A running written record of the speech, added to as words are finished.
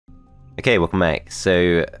Okay, welcome back.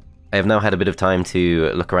 So, I have now had a bit of time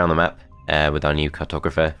to look around the map with our new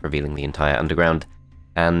cartographer, revealing the entire underground,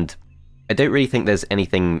 and I don't really think there's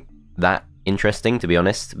anything that interesting, to be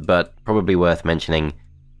honest, but probably worth mentioning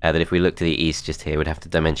that if we look to the east just here, we'd have to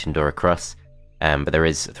dimension door across, but there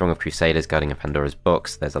is a throng of crusaders guarding a Pandora's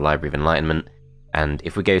box, there's a library of enlightenment, and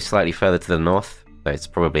if we go slightly further to the north, so it's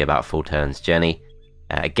probably about a full turn's journey,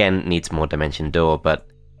 again, needs more dimension door, but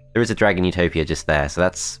there is a dragon utopia just there, so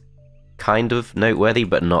that's kind of noteworthy,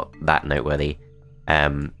 but not that noteworthy.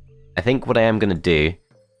 I think what I am going to do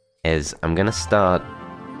is I'm going to start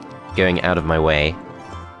going out of my way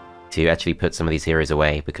to actually put some of these heroes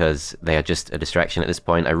away, because they are just a distraction at this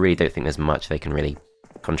point. I really don't think there's much they can really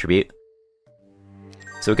contribute.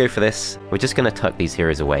 So we'll go for this. We're just going to tuck these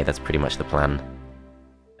heroes away, that's pretty much the plan.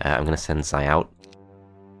 I'm going to send Zai out.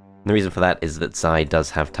 And the reason for that is that Zai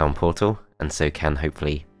does have Town Portal, and so can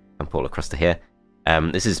hopefully Town Portal across to here.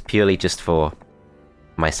 This is purely just for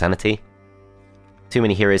my sanity. Too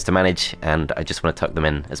many heroes to manage, and I just want to tuck them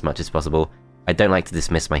in as much as possible. I don't like to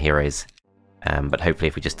dismiss my heroes, but hopefully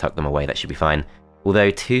if we just tuck them away that should be fine. Although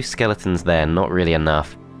 2 skeletons there, not really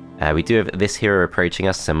enough. We do have this hero approaching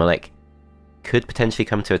us, so Malik could potentially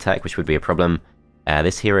come to attack, which would be a problem.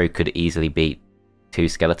 This hero could easily beat 2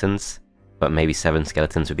 skeletons, but maybe 7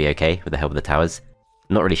 skeletons would be okay with the help of the towers.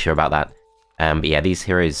 Not really sure about that. But yeah, these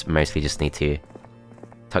heroes mostly just need to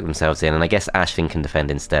tuck themselves in, and I guess Ashling can defend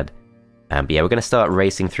instead. But yeah, we're going to start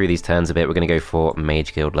racing through these turns a bit. We're going to go for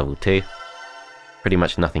Mage Guild level 2. Pretty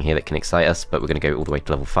much nothing here that can excite us, but we're going to go all the way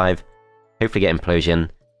to level 5. Hopefully get Implosion.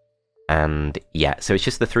 And yeah, so it's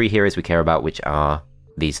just the 3 heroes we care about, which are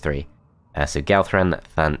these 3. So Galthran,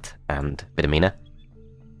 Thant, and Vidomina.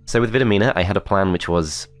 So with Vidomina, I had a plan which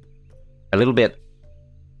was a little bit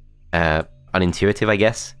unintuitive, I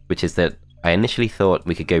guess, which is that I initially thought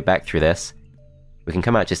we could go back through this. We can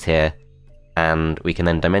come out just here, and we can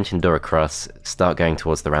then dimension door across, start going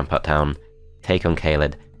towards the Rampart Town, take on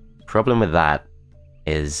Calid. Problem with that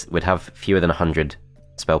is we'd have fewer than 100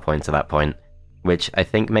 spell points at that point, which I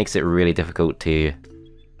think makes it really difficult to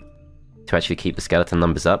actually keep the skeleton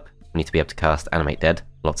numbers up. We need to be able to cast Animate Dead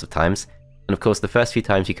lots of times. And of course, the first few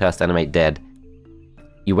times you cast Animate Dead,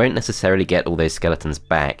 you won't necessarily get all those skeletons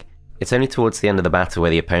back. It's only towards the end of the battle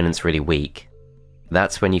where the opponent's really weak.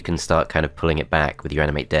 That's when you can start kind of pulling it back with your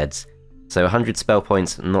Animate Deads. So 100 spell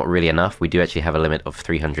points, not really enough. We do actually have a limit of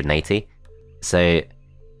 380. So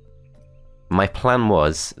my plan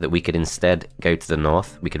was that we could instead go to the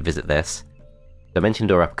north, we could visit this, dimension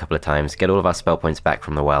door up a couple of times, get all of our spell points back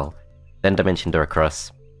from the well, then dimension door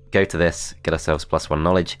across, go to this, get ourselves +1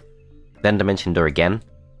 knowledge, then dimension door again,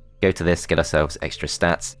 go to this, get ourselves extra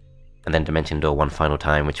stats, and then dimension door one final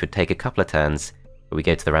time, which would take a couple of turns, but we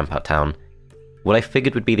go to the Rampart Town. What I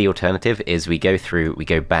figured would be the alternative is we go through, we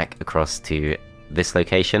go back across to this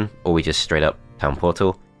location, or we just straight up Town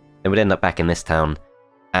Portal, then we'd end up back in this town,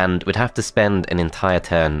 and we'd have to spend an entire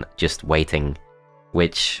turn just waiting,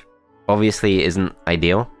 which obviously isn't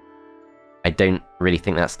ideal. I don't really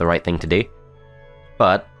think that's the right thing to do,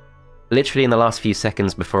 but literally in the last few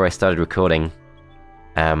seconds before I started recording,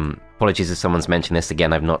 apologies if someone's mentioned this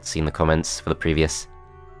again, I've not seen the comments for the previous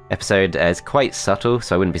episode. It's quite subtle,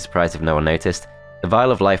 so I wouldn't be surprised if no one noticed. The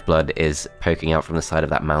Vial of Lifeblood is poking out from the side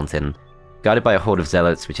of that mountain, guarded by a horde of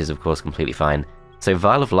zealots, which is of course completely fine. So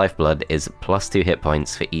Vial of Lifeblood is +2 hit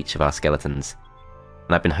points for each of our skeletons,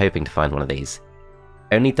 and I've been hoping to find one of these.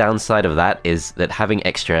 Only downside of that is that having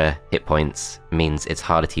extra hit points means it's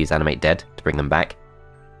harder to use Animate Dead to bring them back,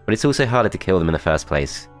 but it's also harder to kill them in the first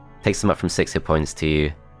place. It takes them up from 6 hit points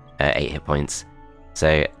to 8 hit points,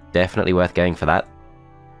 so definitely worth going for that.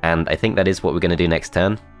 And I think that is what we're going to do next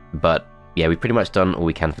turn, but yeah, we've pretty much done all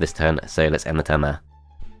we can for this turn, so let's end the turn there.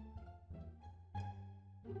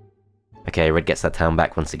 Okay, Red gets that town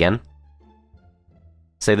back once again.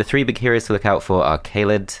 So the 3 big heroes to look out for are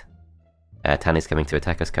Calid, Tanny's coming to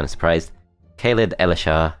attack us, kind of surprised, Calid,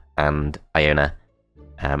 Elishar, and Iona.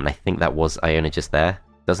 And I think that was Iona just there.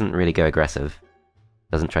 Doesn't really go aggressive,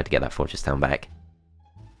 doesn't try to get that fortress town back.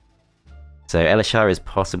 So Elishar is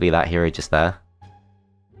possibly that hero just there.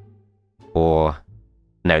 Or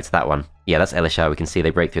no, it's that one. Yeah, that's Elishar. We can see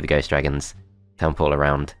they break through the ghost dragons, town portal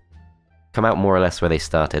around, come out more or less where they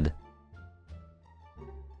started.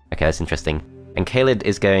 Okay, that's interesting. And Calid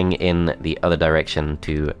is going in the other direction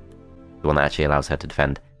to the one that actually allows her to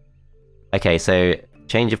defend. Okay, so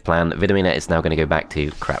change of plan. Vidomina is now going to go back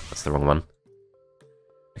to... Crap, that's the wrong one.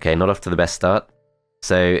 Okay, not off to the best start.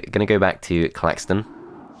 So, going to go back to Claxton.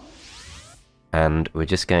 And we're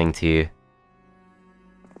just going to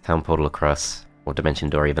town portal across, or dimension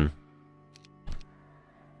door even.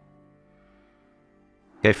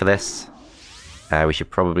 Go for this. We should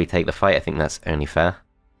probably take the fight, I think that's only fair.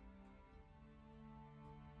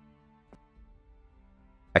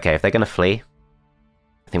 Okay, if they're gonna flee,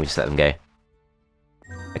 I think we just let them go.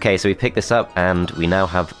 Okay, so we pick this up, and we now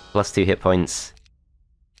have +2 hit points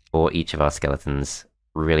for each of our skeletons.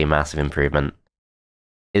 Really massive improvement.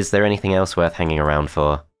 Is there anything else worth hanging around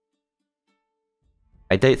for?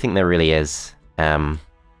 I don't think there really is.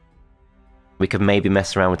 We could maybe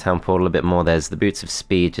mess around with Town Portal a bit more. There's the Boots of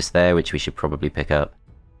Speed just there, which we should probably pick up.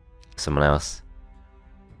 Someone else.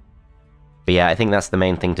 But yeah, I think that's the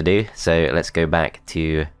main thing to do, so let's go back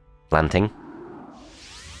to planting.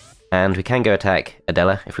 And we can go attack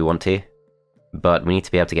Adela if we want to, but we need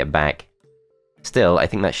to be able to get back. Still, I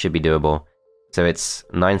think that should be doable. So it's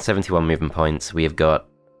 971 movement points, we have got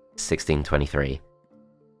 1623.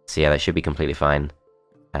 So yeah, that should be completely fine.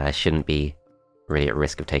 Shouldn't be really at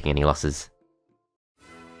risk of taking any losses.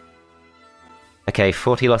 Okay,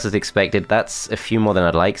 40 losses expected. That's a few more than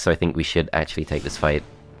I'd like, so I think we should actually take this fight.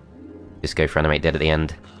 Just go for Animate Dead at the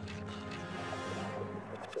end.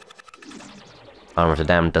 Armor of the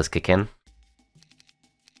Damned does kick in.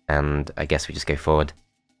 And I guess we just go forward.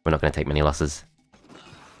 We're not going to take many losses.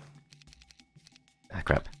 Ah,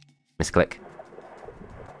 crap. Misclick.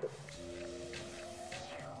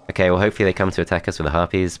 Okay, well hopefully they come to attack us with the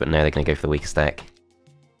Harpies, but no, they're going to go for the weaker stack.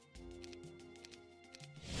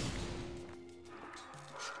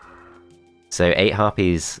 So 8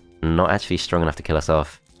 Harpies, not actually strong enough to kill us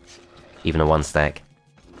off. Even a 1 stack.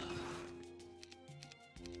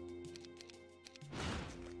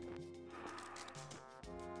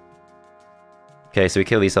 Okay, so we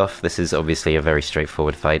kill these off. This is obviously a very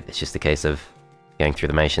straightforward fight. It's just a case of going through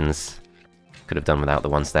the motions. Could have done without the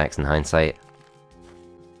 1 stacks in hindsight.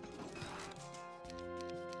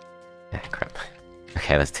 Ah, crap.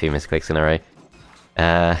 Okay, that's 2 misclicks in a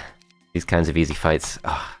row. These kinds of easy fights.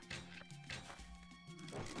 Oh.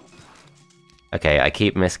 Okay, I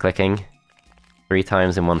keep misclicking 3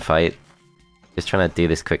 times in one fight. Just trying to do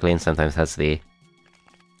this quickly and sometimes has the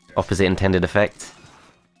opposite intended effect.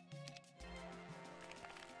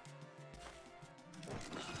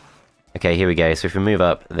 Okay, here we go. So if we move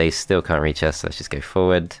up, they still can't reach us, so let's just go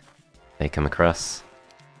forward. They come across.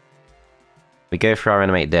 We go for our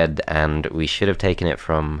Animate Dead, and we should have taken it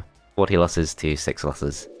from 40 losses to 6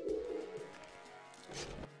 losses.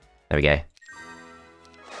 There we go.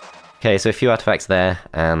 Okay, so a few artifacts there,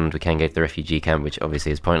 and we can go to the refugee camp, which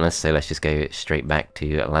obviously is pointless, so let's just go straight back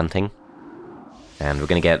to Lanting. And we're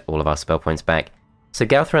going to get all of our spell points back. So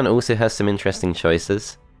Galthran also has some interesting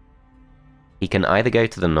choices. He can either go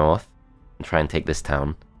to the north and try and take this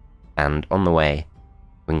town, and on the way,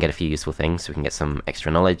 we can get a few useful things. We can get some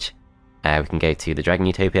extra knowledge. We can go to the Dragon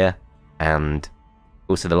Utopia, and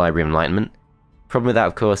also the Library of Enlightenment. Problem with that,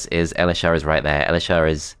 of course, is Elishar is right there. Elishar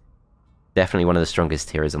is definitely one of the strongest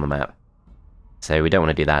heroes on the map. So we don't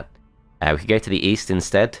want to do that. We could go to the east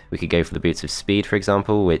instead. We could go for the Boots of Speed, for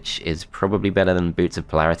example, which is probably better than Boots of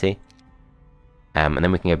Polarity. And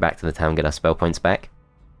then we can go back to the town and get our spell points back.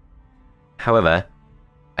 However,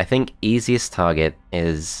 I think easiest target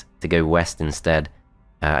is to go west instead.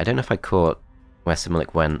 I don't know if I caught where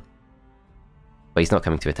Similik went. But he's not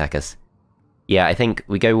coming to attack us. Yeah, I think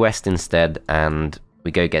we go west instead, and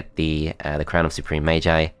we go get the Crown of Supreme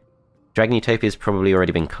Magi. Dragon Utopia's probably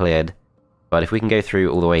already been cleared, but if we can go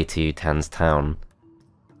through all the way to Tan's town,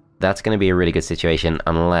 that's going to be a really good situation,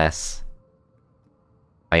 unless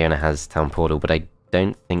Iona has Town Portal, but I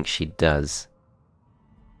don't think she does.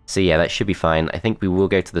 So yeah, that should be fine. I think we will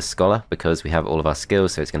go to the Scholar, because we have all of our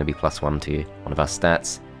skills, so it's going to be +1 to one of our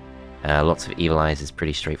stats. Lots of Evil Eyes is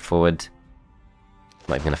pretty straightforward.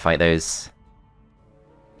 Not even going to fight those.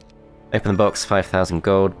 Open the box, 5,000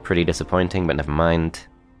 gold, pretty disappointing, but never mind.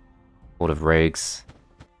 Horde of Rogues.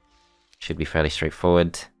 Should be fairly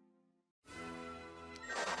straightforward.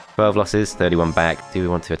 12 losses, 31 back. Do we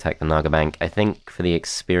want to attack the Naga Bank? I think for the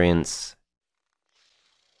experience...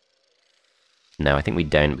 No, I think we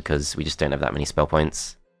don't, because we just don't have that many spell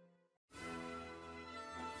points.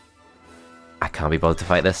 I can't be bothered to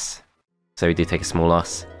fight this. So we do take a small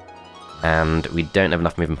loss. And we don't have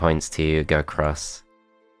enough movement points to go across.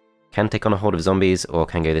 Can take on a horde of zombies, or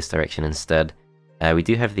can go this direction instead. We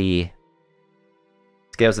do have the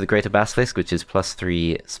Scales of the Greater Basilisk, which is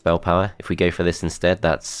 +3 spell power. If we go for this instead,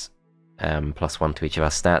 that's +1 to each of our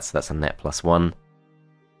stats, so that's a net +1.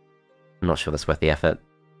 I'm not sure that's worth the effort.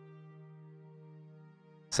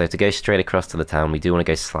 So to go straight across to the town, we do want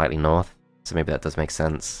to go slightly north, so maybe that does make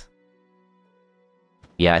sense.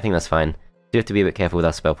 Yeah, I think that's fine. Do have to be a bit careful with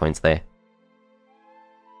our spell points though.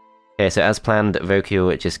 Okay, so as planned,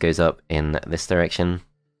 Vokul just goes up in this direction.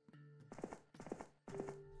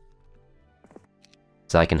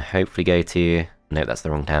 So I can hopefully go to... No, that's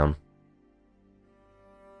the wrong town.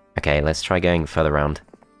 Okay, let's try going further around.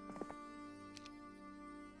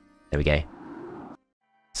 There we go.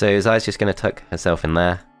 So Zai's just going to tuck herself in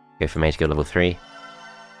there, go for Mage Guild level 3.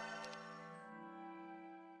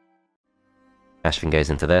 Ashvin goes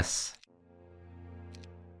into this.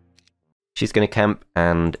 She's going to camp,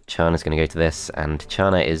 and Chana's going to go to this, and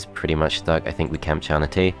Chana is pretty much stuck. I think we camp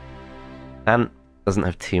Chana too. Ant doesn't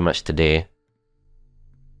have too much to do.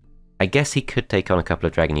 I guess he could take on a couple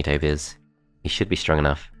of Dragon Utopias. He should be strong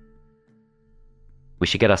enough. We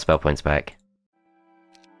should get our spell points back.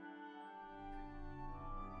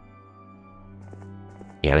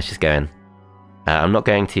 Yeah, let's just go in. I'm not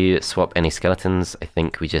going to swap any skeletons. I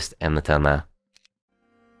think we just end the turn there.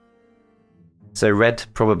 So Red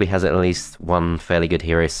probably has at least one fairly good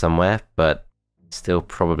hero somewhere, but still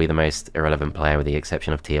probably the most irrelevant player with the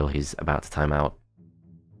exception of Teal, who's about to time out.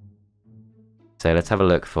 So let's have a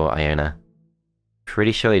look for Iona.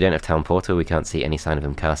 Pretty sure they don't have Town Portal, we can't see any sign of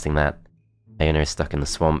them casting that. Iona is stuck in the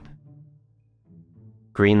swamp.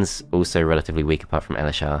 Green's also relatively weak apart from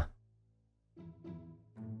Elishar.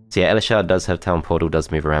 So yeah, Elishar does have Town Portal, does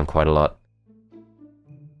move around quite a lot.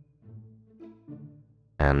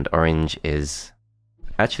 And Orange is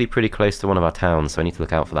actually pretty close to one of our towns, so I need to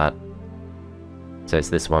look out for that. So it's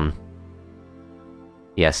this one.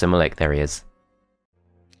 Yeah, Simulek, there he is.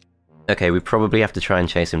 Okay, we probably have to try and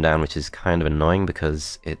chase him down, which is kind of annoying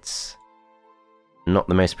because it's not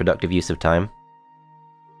the most productive use of time.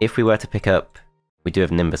 If we were to pick up... We do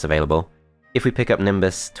have Nimbus available. If we pick up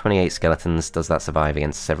Nimbus, 28 skeletons, does that survive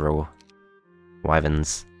against several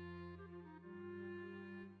wyverns?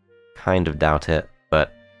 Kind of doubt it,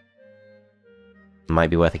 but might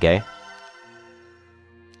be worth a go.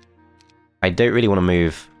 I don't really want to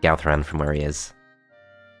move Galthran from where he is.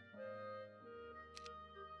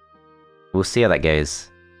 We'll see how that goes.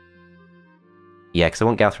 Yeah, because I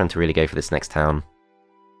want Galthran to really go for this next town.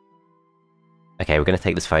 Okay, we're going to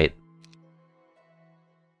take this fight.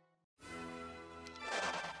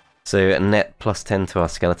 So, net plus 10 to our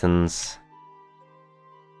skeletons.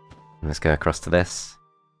 Let's go across to this.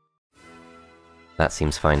 That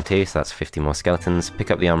seems fine too, so that's 50 more skeletons. Pick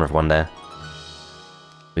up the Armor of Wonder.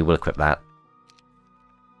 We will equip that.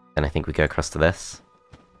 Then I think we go across to this.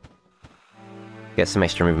 Get some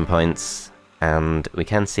extra movement points, and we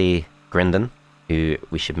can see Grindon, who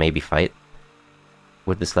we should maybe fight.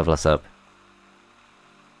 Would this level us up?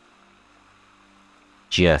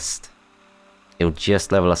 Just. It'll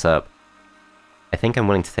just level us up. I think I'm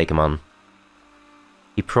willing to take him on.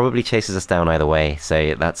 He probably chases us down either way,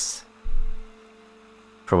 so that's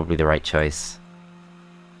probably the right choice.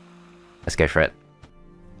 Let's go for it.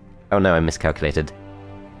 Oh no, I miscalculated.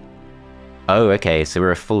 Oh, okay, so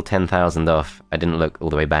we're a full 10,000 off. I didn't look all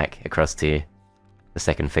the way back across to the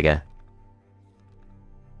second figure.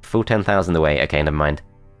 Full 10,000 away, okay, never mind.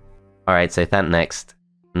 Alright, so Thant next.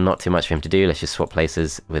 Not too much for him to do, let's just swap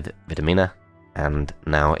places with Vidomina. And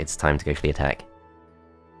now it's time to go for the attack.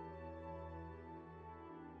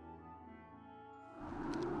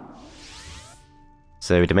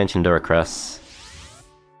 So Dimension Door across.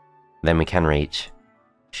 Then we can reach.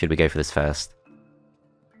 Should we go for this first?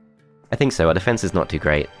 I think so, our defense is not too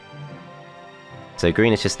great. So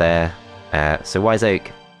green is just there. So Wise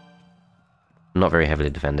Oak, not very heavily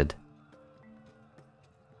defended.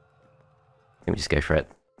 I think we just go for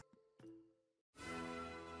it.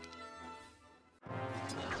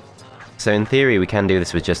 So in theory we can do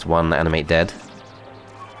this with just one Animate Dead.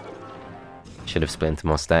 Should have split into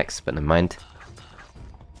more stacks, but never mind.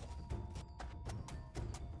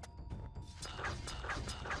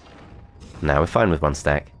 Now we're fine with one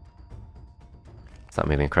stack. Start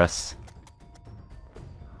moving across.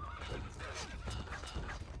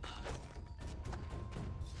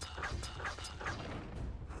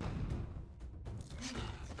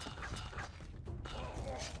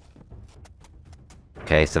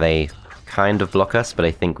 Okay, so they kind of block us, but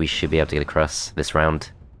I think we should be able to get across this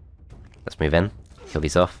round. Let's move in, kill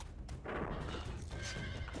these off.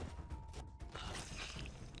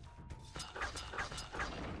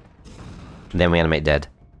 Then we animate dead.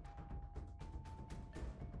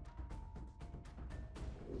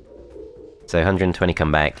 So 120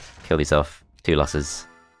 come back, kill these off, 2 losses,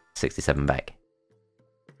 67 back.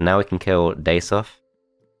 Now we can kill Dace off.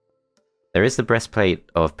 There is the breastplate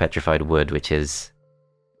of petrified wood, which is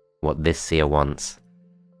what this seer wants.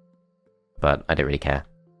 But I don't really care.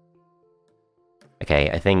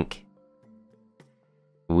 Okay, I think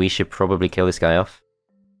we should probably kill this guy off.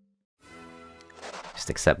 Just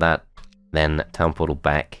accept that. Then Town Portal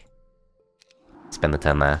back. Spend the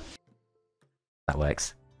turn there. That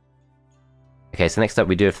works. Okay, Okay, so next up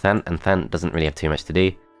we do have Thant, and Thant doesn't really have too much to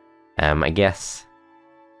do. I guess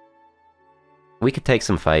we could take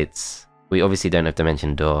some fights. We obviously don't have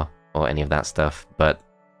Dimension Door or any of that stuff, but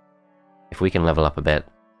if we can level up a bit,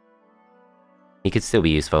 he could still be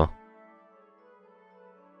useful.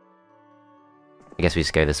 I guess we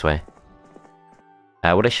just go this way.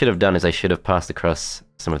 What I should have done is I should have passed across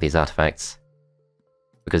some of these artifacts.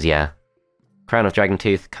 Because yeah, Crown of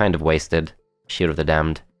Dragontooth, kind of wasted. Shield of the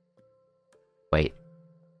Damned. Wait.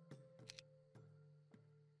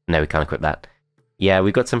 No, we can't equip that. Yeah,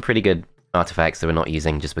 we've got some pretty good artifacts that we're not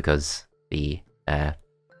using just because the Armor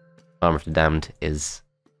of the Damned is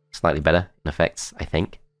slightly better in effects, I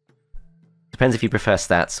think. Depends if you prefer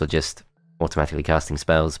stats or just automatically casting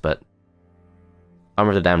spells, but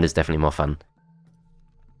Armor of the Damned is definitely more fun.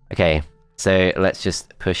 Okay, so let's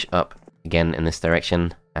just push up again in this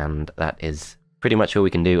direction, and that is pretty much all we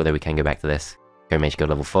can do, although we can go back to this. Go Mage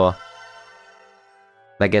Guild level 4.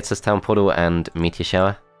 That gets us Town Portal and Meteor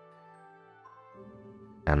Shower.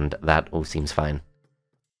 And that all seems fine.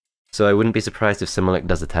 So I wouldn't be surprised if Simuluk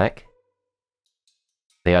does attack.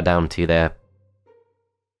 They are down to their...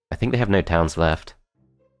 I think they have no towns left.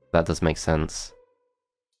 That does make sense.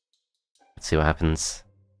 Let's see what happens.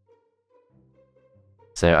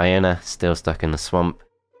 So Iona still stuck in the swamp.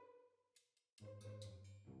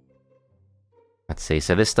 Let's see,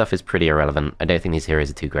 so this stuff is pretty irrelevant. I don't think these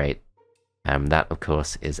heroes are too great. That, of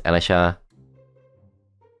course, is Elishar.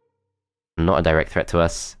 Not a direct threat to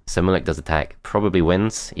us. Simuluk does attack. Probably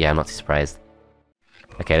wins. Yeah, I'm not too surprised.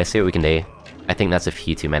 Okay, let's see what we can do. I think that's a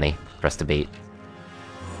few too many for us to beat.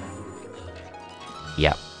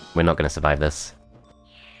 Yeah, we're not going to survive this.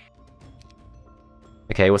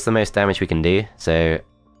 Okay, what's the most damage we can do? So,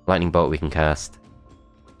 Lightning Bolt we can cast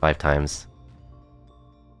 5 times.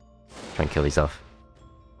 Try and kill these off.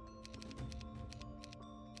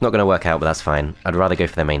 Not going to work out, but that's fine. I'd rather go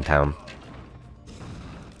for their main town.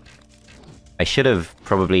 I should have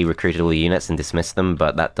probably recruited all the units and dismissed them,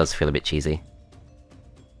 but that does feel a bit cheesy.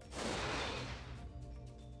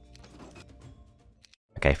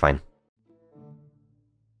 Okay, fine.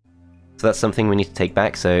 So that's something we need to take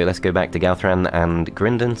back, so let's go back to Galthran, and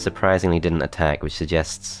Grindon surprisingly didn't attack, which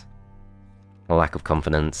suggests a lack of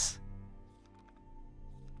confidence.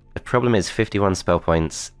 The problem is 51 spell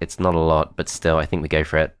points. It's not a lot, but still, I think we go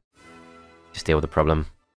for it. Just deal with the problem.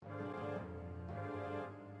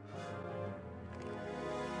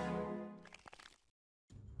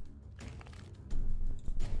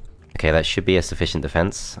 Okay, that should be a sufficient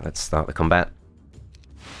defense. Let's start the combat.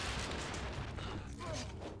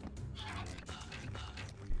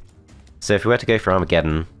 So if we were to go for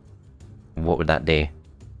Armageddon, what would that do?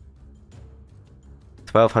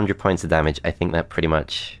 1200 points of damage. I think that pretty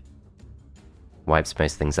much wipes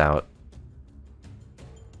most things out.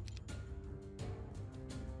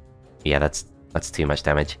 Yeah, that's too much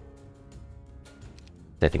damage.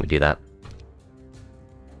 Don't think we do that.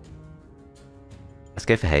 Let's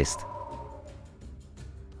go for haste.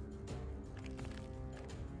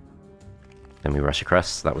 Then we rush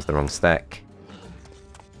across. That was the wrong stack.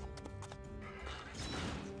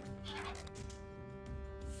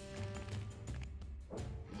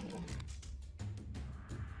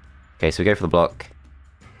 Okay, so we go for the block.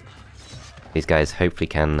 These guys hopefully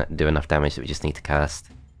can do enough damage that we just need to cast.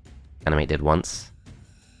 Animate did once.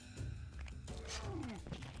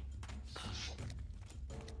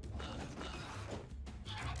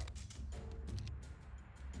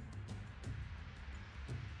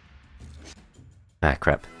 Ah,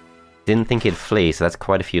 crap. Didn't think he'd flee, so that's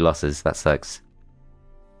quite a few losses. That sucks.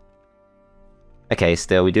 Okay,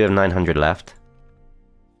 still, we do have 900 left.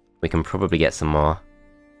 We can probably get some more.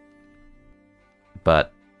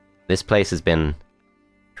 But this place has been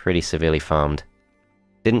pretty severely farmed.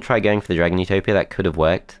 Didn't try going for the Dragon Utopia, that could have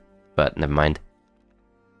worked, but never mind.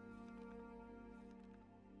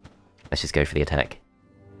 Let's just go for the attack.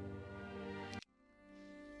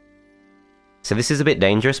 So this is a bit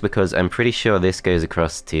dangerous because I'm pretty sure this goes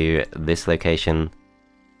across to this location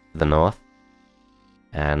to the north.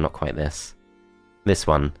 And not quite this. This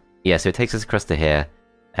one. Yeah, so it takes us across to here.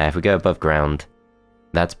 If we go above ground,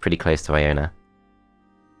 that's pretty close to Iona.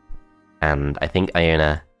 And I think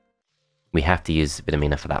Iona, we have to use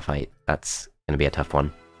Vidomina for that fight. That's going to be a tough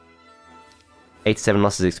one. 87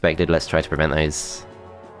 losses expected, let's try to prevent those.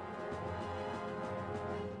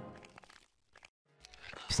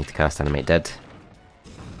 Just need to cast Animate Dead.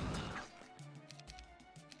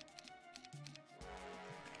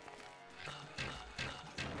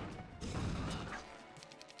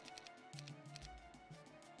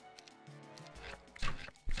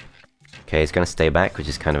 Okay, he's going to stay back, which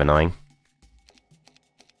is kind of annoying.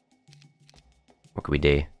 What could we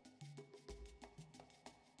do?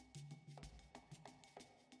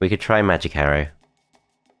 We could try Magic Arrow.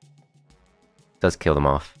 Does kill them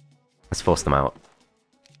off. Let's force them out.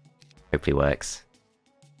 Hopefully works.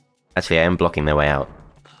 Actually, I am blocking their way out.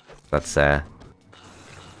 That's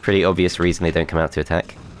pretty obvious reason they don't come out to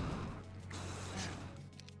attack.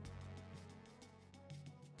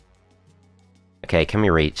 Okay, can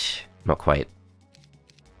we reach? Not quite.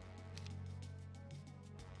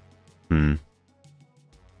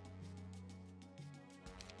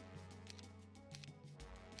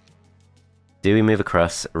 Do we move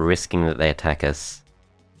across, risking that they attack us?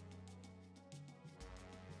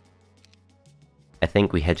 I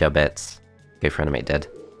think we hedge our bets. Go for Animate Dead.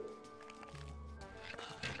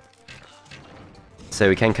 So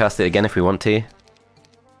we can cast it again if we want to,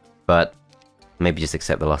 but maybe just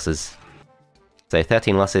accept the losses. So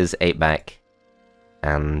 13 losses, 8 back,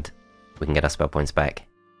 and we can get our spell points back.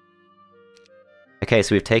 Okay,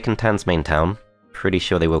 so we've taken Tan's main town. Pretty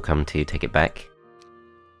sure they will come to take it back.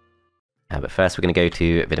 But first we're going to go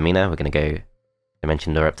to Vidomina. We're going to go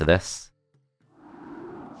Dimension Door up to this.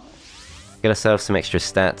 Get ourselves some extra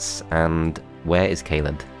stats, and where is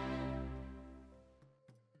Calid?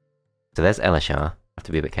 So there's Elishar. Have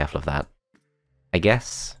to be a bit careful of that. I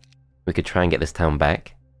guess we could try and get this town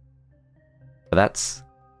back, but that's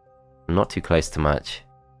not too close to much.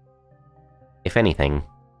 If anything,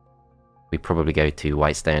 we probably go to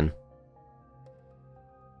Whitestone.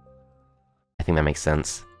 I think that makes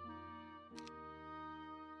sense.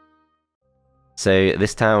 So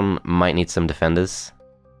this town might need some defenders.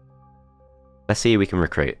 Let's see who we can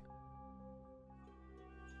recruit.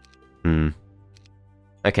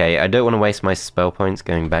 Okay, I don't want to waste my spell points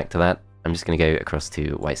going back to that. I'm just going to go across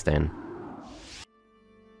to Whitestone.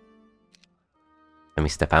 Let me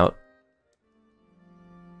step out.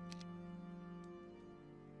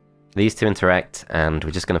 These two interact, and we're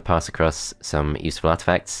just going to pass across some useful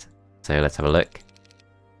artifacts. So let's have a look.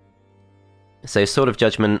 So Sword of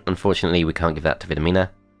Judgment, unfortunately we can't give that to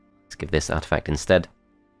Vidomina. Let's give this artifact instead.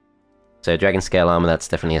 So Dragon Scale Armor, that's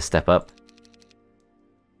definitely a step up.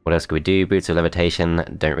 What else could we do? Boots of Levitation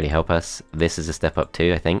don't really help us. This is a step up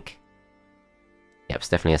too, I think. Yep, it's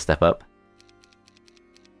definitely a step up.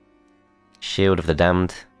 Shield of the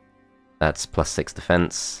Damned, that's +6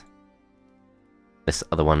 defense. This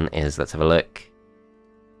other one is, let's have a look,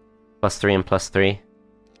 +3 and +3.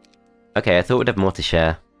 Okay, I thought we'd have more to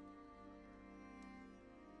share.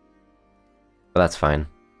 But that's fine.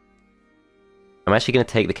 I'm actually going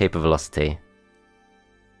to take the Cape of Velocity.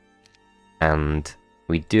 And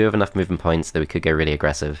we do have enough movement points that we could go really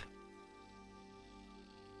aggressive.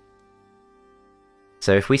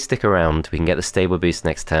 So if we stick around, we can get the stable boost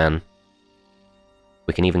next turn.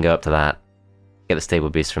 We can even go up to that, get the stable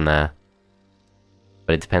boost from there.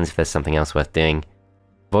 But it depends if there's something else worth doing.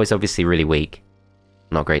 Void's obviously really weak.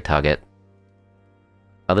 Not a great target.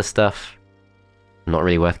 Other stuff, not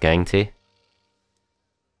really worth going to.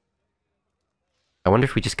 I wonder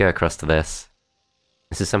if we just go across to this.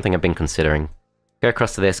 This is something I've been considering. Go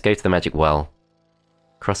across to this, go to the Magic Well,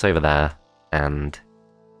 cross over there, and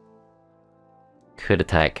could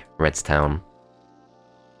attack Red's Town.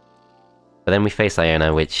 But then we face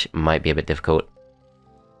Iona, which might be a bit difficult.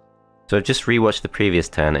 So I've just rewatched the previous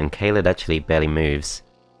turn, and Calid actually barely moves.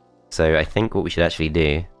 So I think what we should actually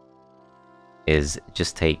do is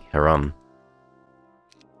just take her on.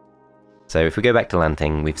 So if we go back to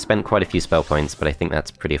Lanting, we've spent quite a few spell points, but I think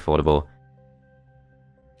that's pretty affordable.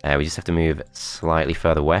 We just have to move slightly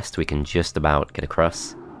further west. We can just about get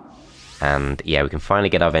across. And yeah, we can finally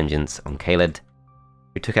get our vengeance on Calid.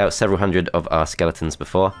 We took out several hundred of our skeletons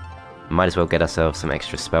before. Might as well get ourselves some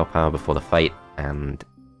extra spell power before the fight, and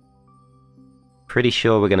pretty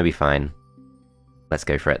sure we're going to be fine. Let's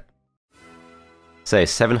go for it. So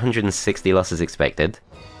 760 losses expected.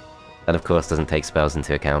 That of course doesn't take spells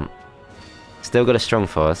into account. Still got a strong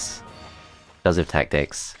force. Does have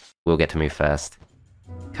tactics. We'll get to move first.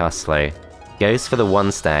 Cast slow. Goes for the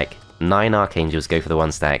 1 stack. 9 Archangels go for the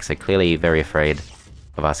 1 stack, so clearly very afraid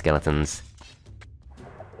of our skeletons.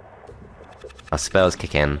 Our spells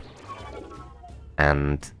kick in.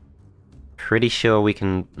 And pretty sure we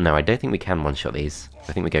can... No, I don't think we can one-shot these.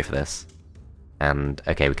 I think we go for this. And,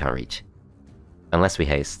 okay, we can't reach. Unless we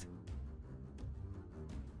haste.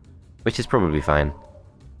 Which is probably fine.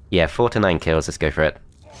 Yeah, 4 to 9 kills, let's go for it.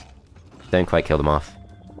 Don't quite kill them off.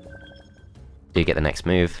 Do get the next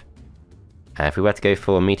move. If we were to go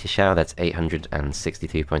for Meteor Shower, that's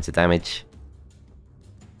 862 points of damage.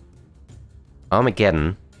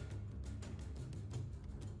 Armageddon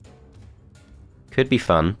could be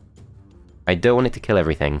fun. I don't want it to kill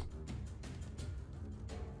everything.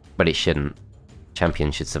 But it shouldn't.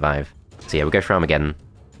 champion should survive. So yeah, we'll go for Armageddon.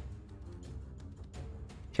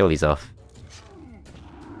 Kill these off.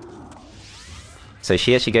 So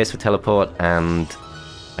she actually goes for teleport, and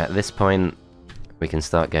at this point, we can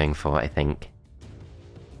start going for, I think,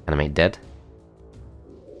 animate dead.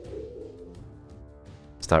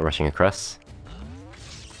 Start rushing across.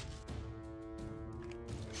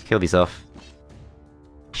 Kill these off.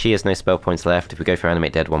 She has no spell points left. If we go for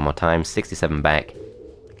animate dead one more time, 67 back.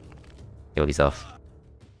 Kill these off.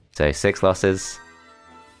 So 6 losses.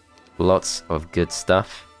 Lots of good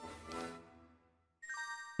stuff.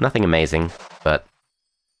 Nothing amazing, but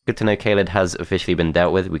good to know Calid has officially been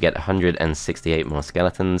dealt with. We get 168 more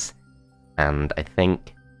skeletons, and I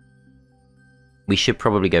think we should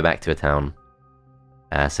probably go back to a town.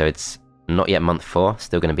 So it's not yet month 4,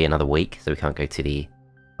 still going to be another week, so we can't go to the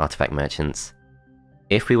artifact merchants.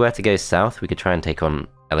 If we were to go south, we could try and take on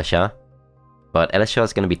Elishar, but Elishar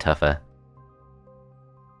is going to be tougher.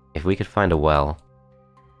 If we could find a well,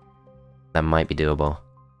 that might be doable.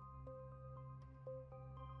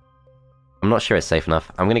 I'm not sure it's safe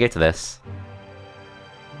enough. I'm going to go to this.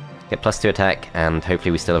 Get +2 attack, and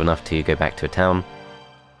hopefully we still have enough to go back to a town.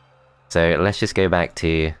 So let's just go back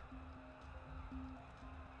to...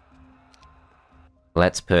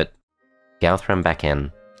 Let's put Galthram back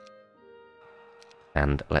in.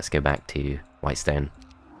 And let's go back to Whitestone.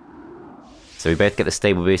 So we both get the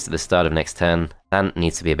stable boost at the start of next turn. Thant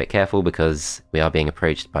needs to be a bit careful because we are being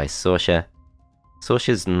approached by Sorsha.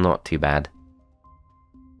 Sorsha's not too bad.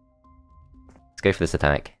 Let's go for this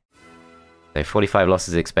attack. So 45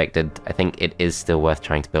 losses expected. I think it is still worth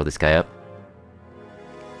trying to build this guy up.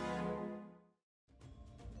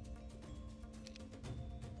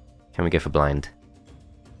 Can we go for blind?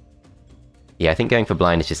 Yeah, I think going for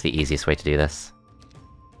blind is just the easiest way to do this.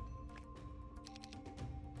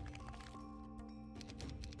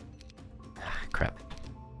 Crap.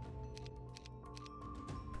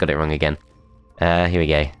 Got it wrong again. Here we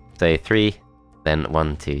go. So 3, then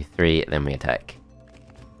 1, 2, 3, then we attack.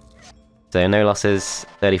 So no losses,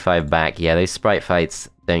 35 back. Yeah, those sprite fights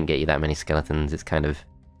don't get you that many skeletons. It's kind of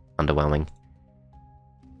underwhelming.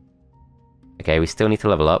 Okay, we still need to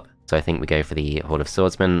level up, so I think we go for the Horde of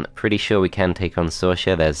Swordsmen. Pretty sure we can take on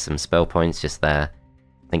Sorsha. There's some spell points just there.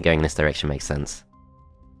 I think going in this direction makes sense.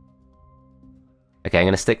 Okay, I'm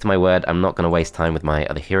going to stick to my word. I'm not going to waste time with my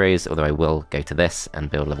other heroes, although I will go to this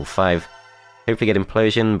and build level 5. Hopefully get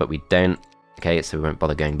Implosion, but we don't. Okay, so we won't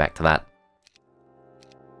bother going back to that.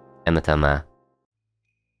 End the turn there.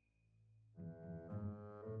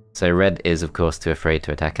 So red is, of course, too afraid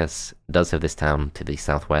to attack us. It does have this town to the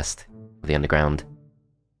southwest of the underground.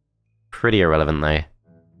 Pretty irrelevant, though.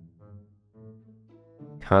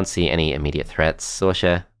 Can't see any immediate threats.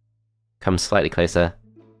 Sorsha comes slightly closer.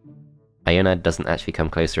 Iona doesn't actually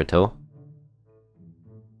come closer at all.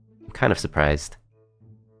 I'm kind of surprised.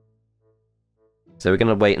 So we're going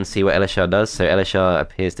to wait and see what Elishar does. So Elishar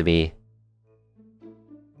appears to be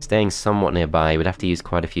staying somewhat nearby. We'd have to use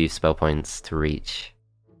quite a few spell points to reach.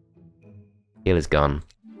 Heal is gone.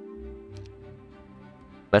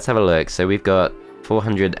 Let's have a look. So we've got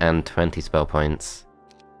 420 spell points.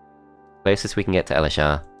 Closest we can get to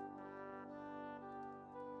Elishar.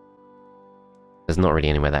 There's not really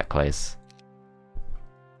anywhere that close.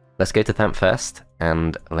 Let's go to Thant first,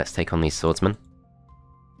 and let's take on these swordsmen.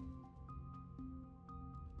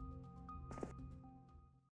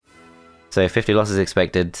 So 50 losses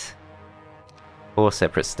expected. 4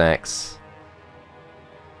 separate stacks.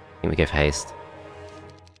 I think we go for haste.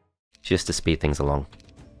 Just to speed things along.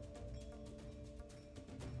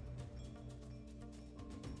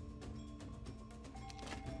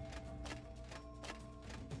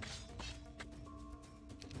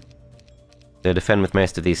 So defend with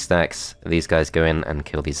most of these stacks. These guys go in and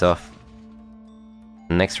kill these off.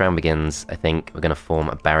 The next round begins. I think we're going to form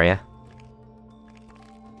a barrier.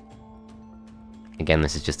 Again,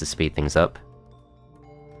 this is just to speed things up.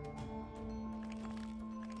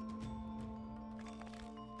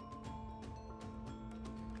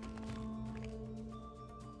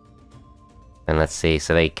 And let's see,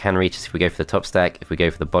 so they can reach us if we go for the top stack. If we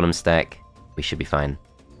go for the bottom stack, we should be fine.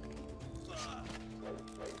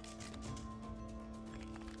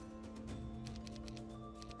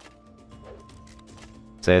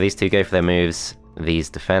 So these two go for their moves, these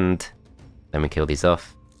defend, then we kill these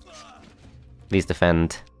off. These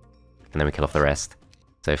defend, and then we kill off the rest.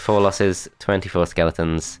 So 4 losses, 24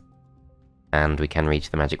 skeletons, and we can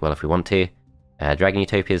reach the magic well if we want to. Dragon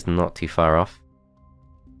Utopia is not too far off.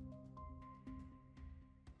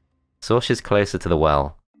 Sorsha's closer to the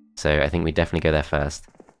well, so I think we definitely go there first.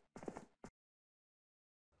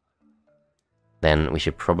 then we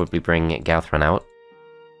should probably bring Galthran out.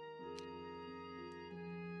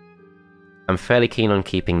 I'm fairly keen on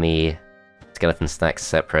keeping the skeleton stacks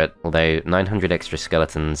separate, although 900 extra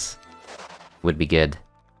skeletons would be good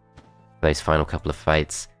for those final couple of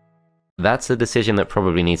fights. That's a decision that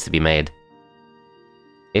probably needs to be made.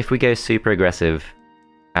 If we go super aggressive,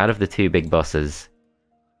 out of the two big bosses,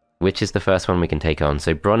 which is the first one we can take on?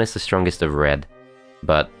 So Bronn is the strongest of red,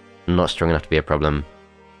 but not strong enough to be a problem.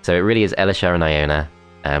 So it really is Elishar and Iona.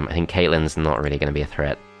 I think Caitlyn's not really going to be a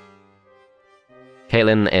threat.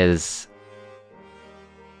 Caitlyn is...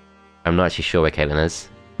 I'm not actually sure where Caitlyn is,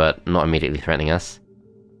 but not immediately threatening us.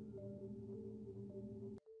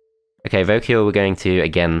 Okay, Vokiel, we're going to,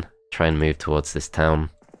 again, try and move towards this town,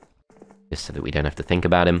 just so that we don't have to think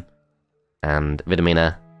about him. And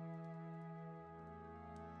Vidomina.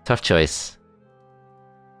 Tough choice.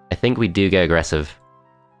 I think we do go aggressive.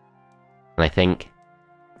 And I think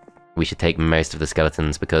we should take most of the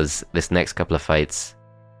skeletons, because this next couple of fights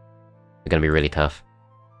are going to be really tough.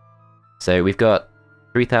 So we've got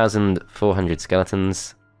 3,400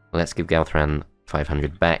 skeletons. Let's give Galthran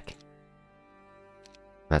 500 back.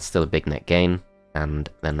 That's still a big net gain, and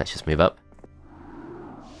then let's just move up.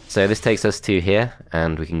 So this takes us to here,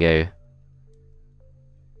 and we can go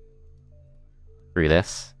through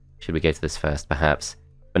this. Should we go to this first, perhaps?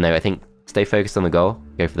 But no, I think stay focused on the goal,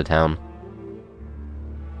 go for the town.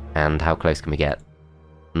 And how close can we get?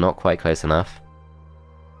 Not quite close enough.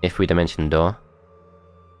 If we dimension door.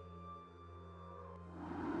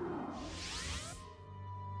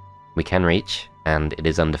 We can reach, and it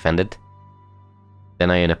is undefended. Then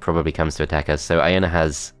Iona probably comes to attack us, so Iona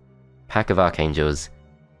has Pack of Archangels,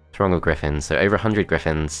 Throng of Griffins, so over 100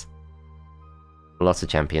 Griffins. Lots of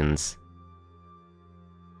champions.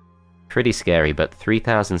 Pretty scary, but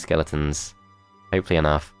 3,000 skeletons. Hopefully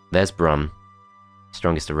enough. There's Bronn,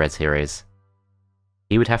 strongest of Red's heroes.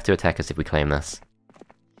 He would have to attack us if we claim this.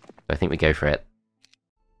 So I think we go for it.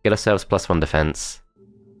 Get ourselves +1 defense.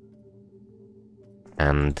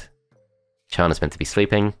 And Chana's meant to be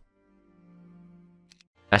sleeping.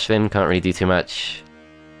 Ashlyn can't really do too much.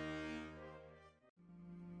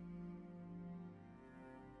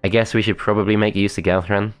 I guess we should probably make use of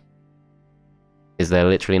Galthran. Is there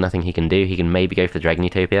literally nothing he can do? He can maybe go for Dragon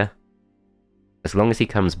Utopia. As long as he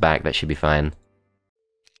comes back, that should be fine.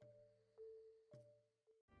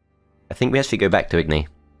 I think we actually go back to Igni.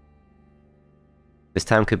 This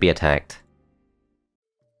town could be attacked.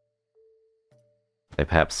 So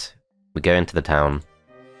perhaps we go into the town.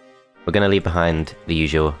 We're going to leave behind the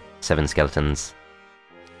usual 7 skeletons.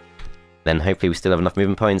 Then hopefully we still have enough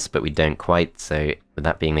movement points, but we don't quite, so with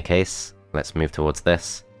that being the case, let's move towards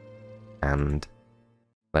this. And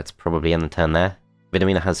let's probably end the turn there.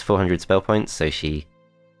 Vidomina has 400 spell points, so she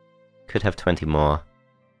could have 20 more.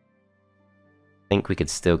 I think we could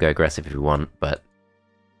still go aggressive if we want, but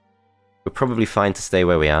we're probably fine to stay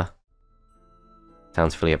where we are.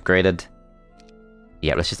 Town's fully upgraded.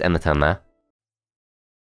 Yeah, let's just end the turn there.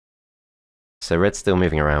 So Red's still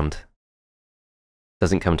moving around.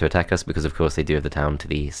 Doesn't come to attack us because of course they do have the town to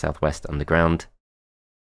the southwest underground.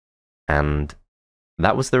 And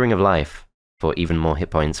that was the Ring of Life for even more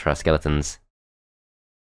hit points for our skeletons.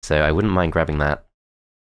 So I wouldn't mind grabbing that.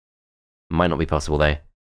 Might not be possible though.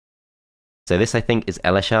 So this I think is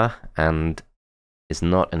Elishar and is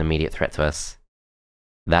not an immediate threat to us.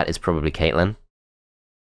 That is probably Caitlyn.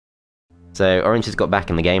 So Orange has got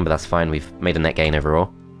back in the game, but that's fine, we've made a net gain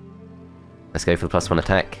overall. Let's go for the +1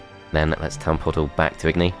 attack, then let's town portal back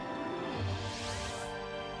to Igni.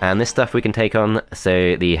 And this stuff we can take on,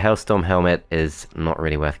 so the Hellstorm Helmet is not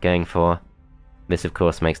really worth going for. This of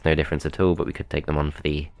course makes no difference at all, but we could take them on for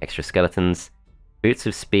the extra skeletons. Boots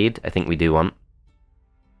of Speed, I think we do want.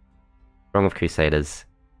 Throng of Crusaders.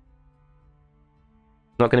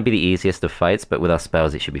 Not going to be the easiest of fights, but with our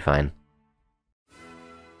spells it should be fine.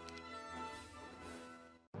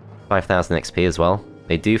 5,000 XP as well.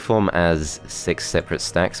 They do form as 6 separate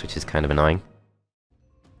stacks, which is kind of annoying.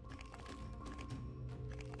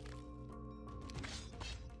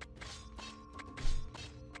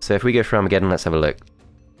 So if we go for Armageddon, let's have a look.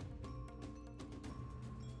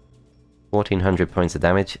 1,400 points of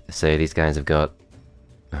damage, so these guys have got...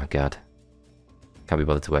 oh god. Can't be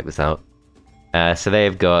bothered to work this out. So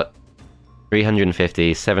they've got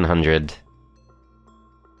 350, 700...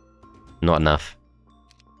 not enough.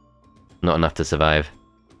 Not enough to survive.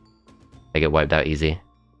 They get wiped out easy.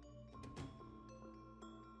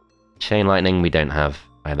 Chain Lightning we don't have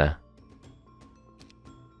either.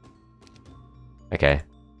 Okay.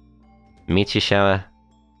 Meteor Shower.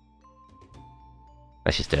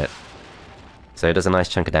 Let's just do it. So it does a nice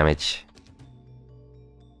chunk of damage.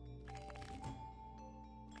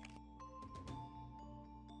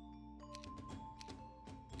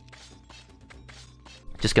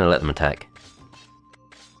 Just gonna let them attack.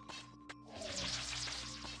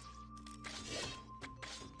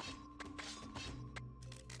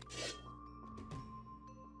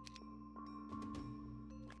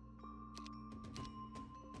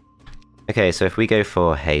 Okay, so if we go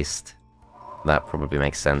for haste, that probably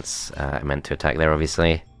makes sense. I meant to attack there,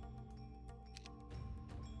 obviously.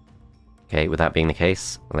 Okay, with that being the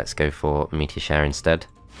case, let's go for Meteor Shower instead.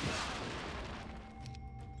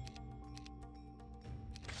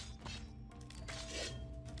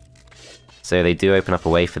 So they do open up a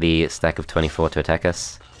way for the stack of 24 to attack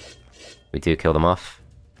us. We do kill them off.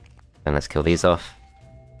 Then let's kill these off.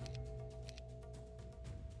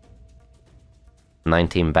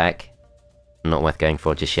 19 back. Not worth going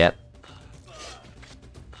for just yet.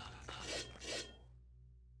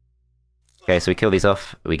 Okay, so we kill these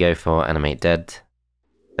off. We go for Animate Dead.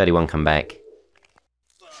 31 come back.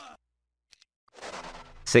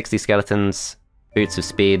 60 skeletons. Boots of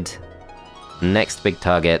Speed. Next big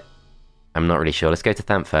target. I'm not really sure. Let's go to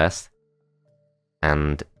Thamp first.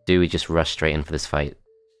 And do we just rush straight in for this fight?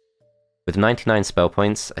 With 99 spell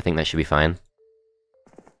points, I think that should be fine.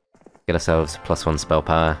 Get ourselves +1 spell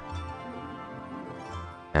power.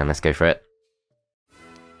 And let's go for it.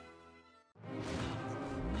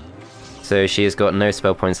 So she has got no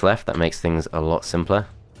spell points left, that makes things a lot simpler.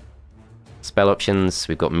 Spell options,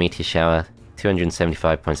 we've got Meteor Shower,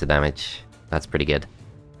 275 points of damage. That's pretty good.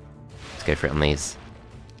 Let's go for it on these.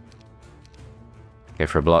 Go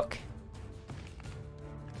for a block.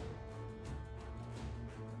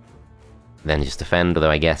 Then just defend, although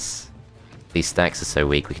I guess these stacks are so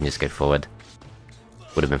weak we can just go forward.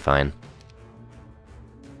 Would have been fine.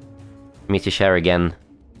 Meteor Shower again.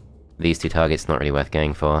 These two targets not really worth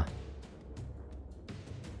going for.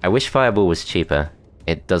 I wish Fireball was cheaper.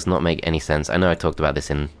 It does not make any sense. I know I talked about this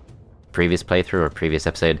in previous playthrough or previous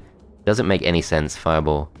episode. It doesn't make any sense,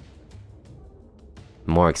 Fireball.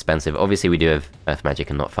 More expensive. Obviously we do have Earth Magic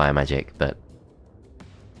and not Fire Magic, but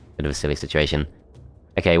bit of a silly situation.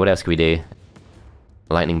 Okay, what else can we do?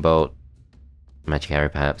 Lightning Bolt. Magic Arrow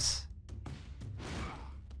perhaps.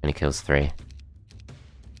 Only kills 3.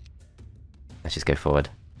 Let's just go forward.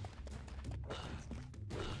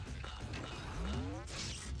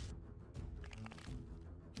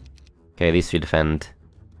 Okay, these two defend.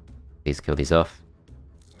 These kill these off.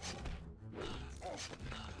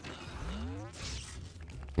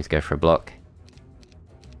 These go for a block.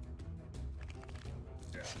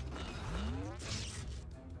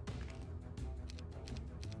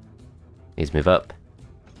 These move up.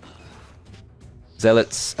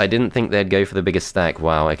 Zealots, I didn't think they'd go for the biggest stack.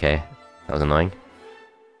 Wow, okay. That was annoying.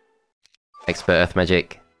 Expert Earth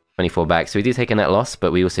Magic, 24 back. So we do take a net loss,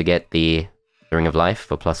 but we also get the Ring of Life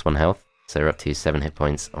for +1 health. So we're up to 7 hit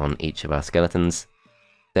points on each of our skeletons.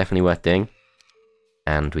 Definitely worth doing.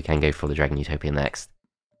 And we can go for the Dragon Utopia next.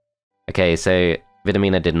 Okay, so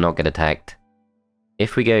Vidomina did not get attacked.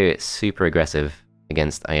 If we go super aggressive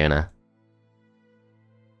against Iona,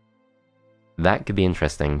 that could be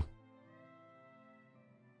interesting.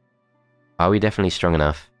 Are we definitely strong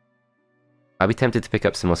enough? I'll be tempted to pick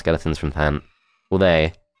up some more skeletons from Thamp.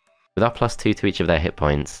 Although, with our +2 to each of their hit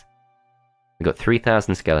points, we've got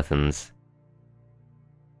 3,000 skeletons.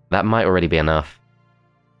 That might already be enough.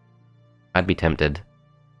 I'd be tempted.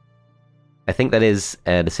 I think that is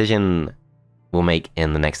a decision we'll make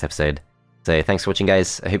in the next episode. So thanks for watching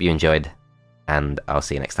guys, I hope you enjoyed, and I'll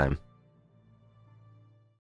see you next time.